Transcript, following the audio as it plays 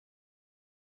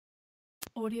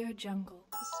Audio Jungle.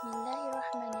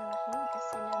 Bismillahirrahmanirrahim.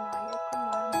 Assalamualaikum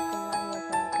warahmatullahi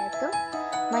wabarakatuh.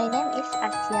 My name is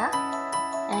Asiah,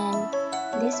 and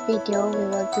this video we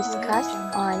will discuss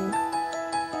on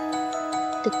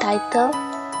the title,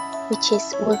 which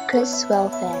is Workers'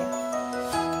 Welfare.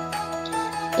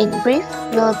 In brief,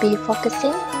 we will be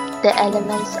focusing the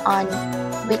elements on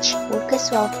which workers'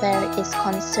 welfare is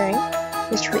concerned,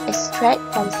 which we extract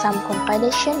from some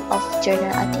compilation of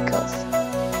journal articles.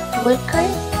 Worker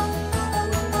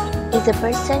is a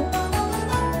person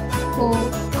who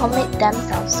commit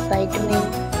themselves by doing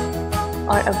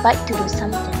or about to do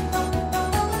something.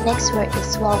 Next word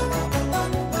is welfare.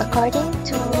 According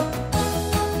to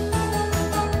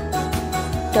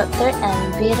Dr. M.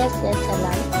 Vera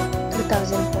Salam,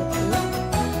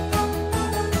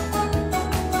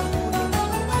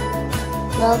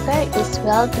 2014, welfare is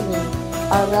well-doing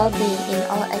or well-being in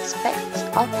all aspects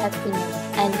of happiness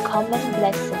and common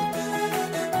blessings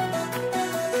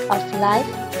of life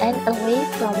and away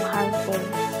from harmful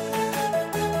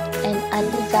and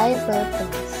undesirable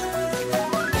things.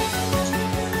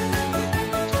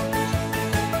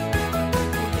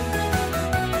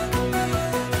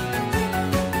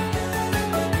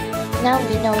 Now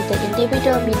we know the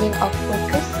individual meaning of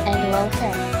workers and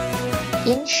welfare.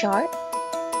 In short,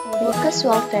 workers'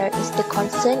 welfare is the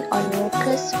concern on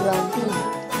workers' well-being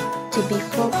to be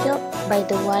fulfilled by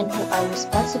the one who are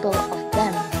responsible of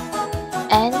them,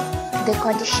 and the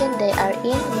condition they are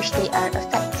in which they are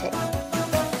affected.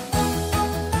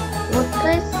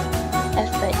 Workers'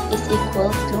 effort is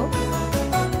equal to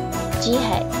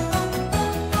jihad.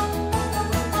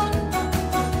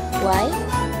 Why?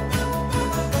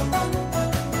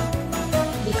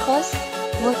 Because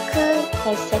worker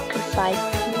has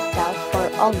sacrificed himself for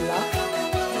Allah,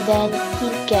 then he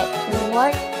get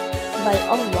reward by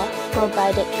Allah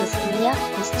provided his niyyah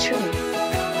is true.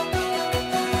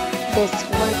 This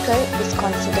worker is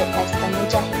considered as a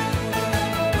mujahid.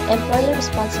 Employer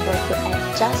responsible to act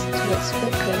just towards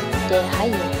worker they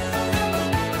hire.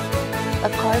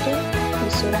 According to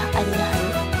Surah An-Nahl,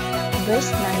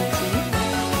 verse 19,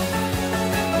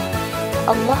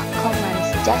 Allah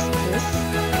commands justice,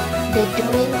 the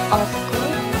doing of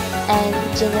good and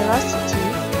generosity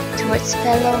towards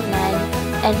fellow man,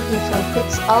 and He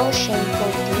forbids all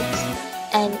shameful deeds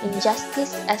and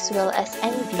injustice as well as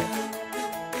envy.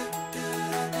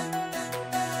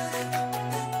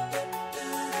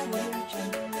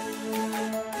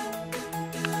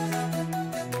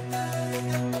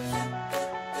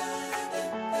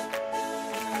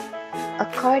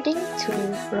 According to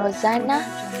Rosanna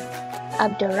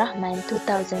Abdurrahman,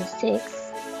 2006,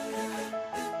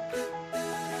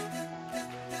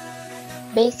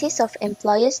 basis of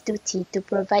employer's duty to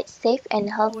provide safe and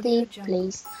healthy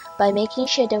place by making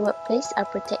sure the workplace are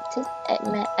protected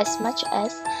as much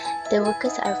as the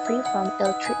workers are free from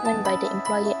ill treatment by the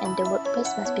employer, and the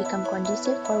workplace must become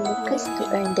conducive for workers to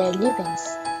earn their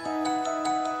livings.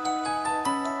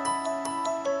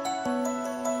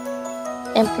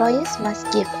 Employers must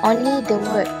give only the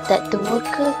work that the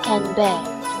worker can bear.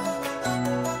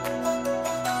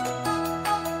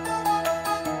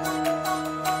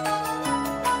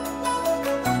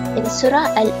 In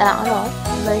Surah Al-A'raf,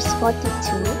 verse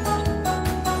 42,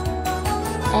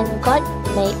 and God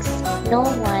makes no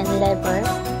one labor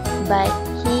but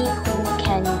he who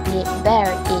can bear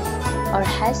it or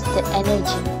has the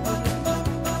energy.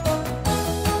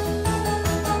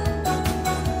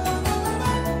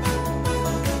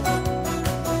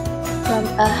 From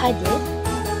a hadith,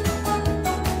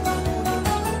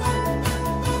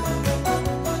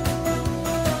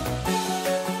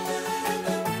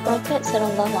 Prophet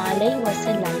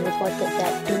ﷺ reported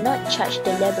that do not charge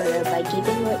the laborer by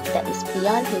giving work that is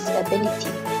beyond his ability.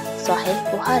 Sahih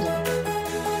Bukhari.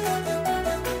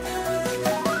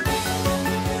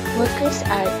 Workers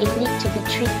are in need to be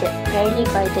treated fairly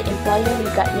by the employer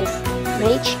regardless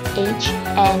race, age,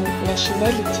 and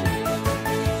nationality,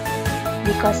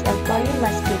 because employer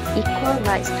must give equal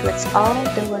rights towards all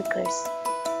the workers.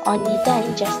 Only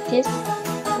then justice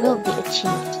will be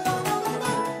achieved.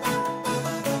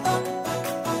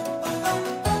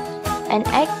 An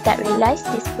act that realized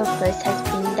this purpose has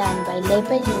been done by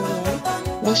Labour Union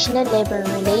National Labour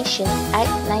Relations Act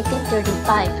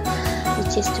 1935,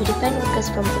 which is to defend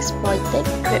workers from exploited,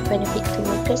 create benefit to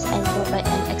workers, and provide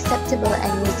an acceptable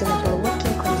and reasonable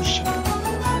working condition.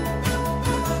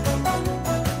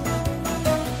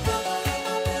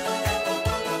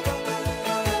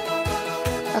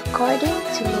 According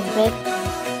to Red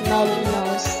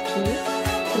Malinowski,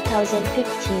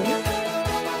 2015,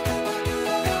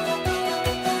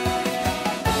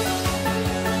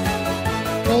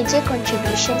 Major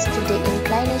contributions to the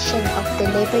inclination of the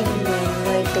labor union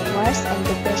were the wars and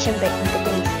depression back in the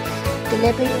days. The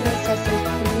labor union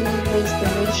successfully raised the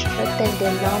wage, shortened the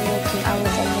long working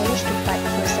hours, and managed to fight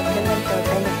for supplemental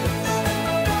benefits.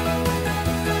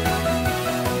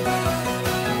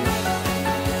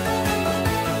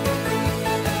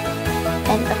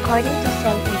 And according to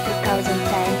Sam in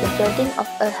 2010, the building of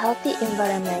a healthy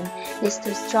environment leads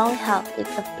to strong health. It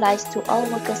applies to all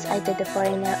workers, either the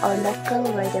foreigner or local,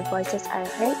 where their voices are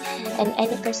heard and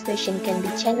any persuasion can be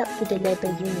channeled to the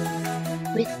labor union.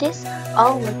 With this,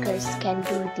 all workers can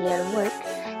do their work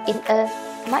in a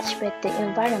much better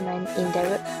environment in their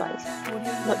workplace.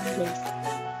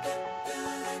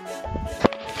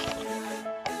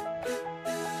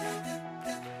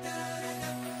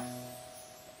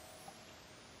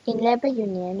 In labor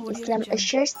union, Islam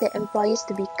assures the employees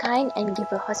to be kind and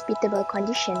give a hospitable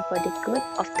condition for the good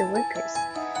of the workers.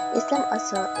 Islam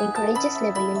also encourages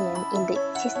labor union in the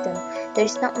system. There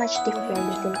is not much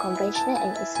difference between conventional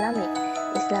and Islamic.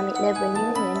 Islamic labor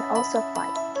union also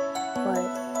fight for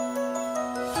it.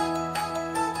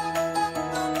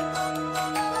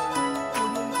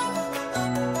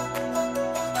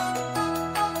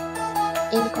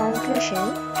 In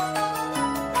conclusion,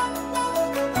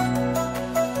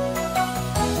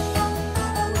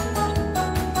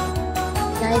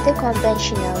 neither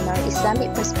conventional nor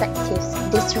Islamic perspectives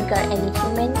disregard any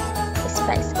human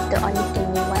aspects. The only thing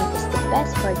we want is the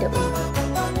best for the ummah.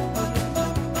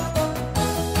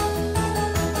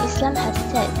 Islam has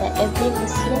said that every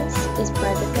Muslim is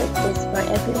brotherhood. Thus, for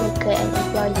every worker and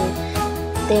employer,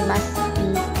 they must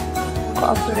be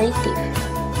cooperative,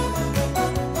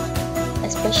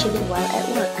 especially while at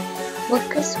work.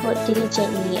 Workers work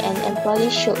diligently and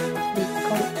employees should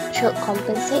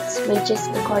compensate wages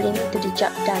according to the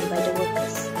job done by the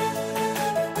workers.